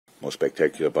most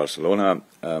spectacular Barcelona.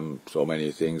 So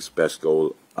many things. Best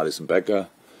goal, Alisson Becker.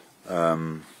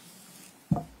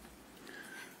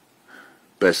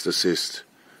 Best assist,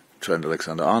 Trent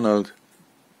Alexander-Arnold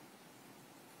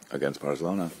against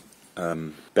Barcelona.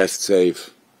 Best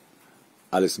save,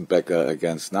 Alisson Becker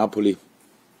against Napoli.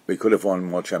 We could have won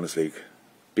more Champions League.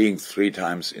 Being 3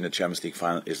 times in a Champions League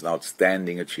final is an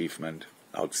outstanding achievement.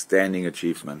 Outstanding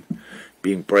achievement.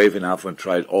 Being brave enough and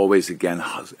try it always again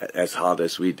as hard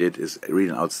as we did is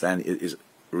really outstanding. It is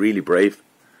really brave,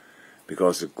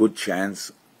 because a good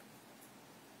chance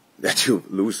that you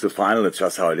lose the final. It's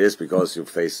just how it is, because you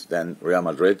face then Real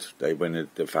Madrid. They win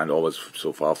it. They found always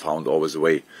a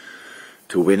way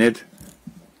to win it.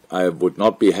 I would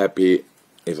not be happy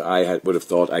if I would have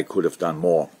thought I could have done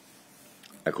more.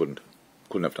 I couldn't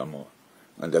have done more,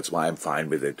 and that's why I'm fine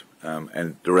with it.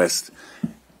 And the rest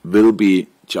will be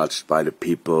judged by the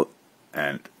people,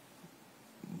 and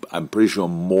I'm pretty sure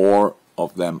more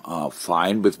of them are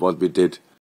fine with what we did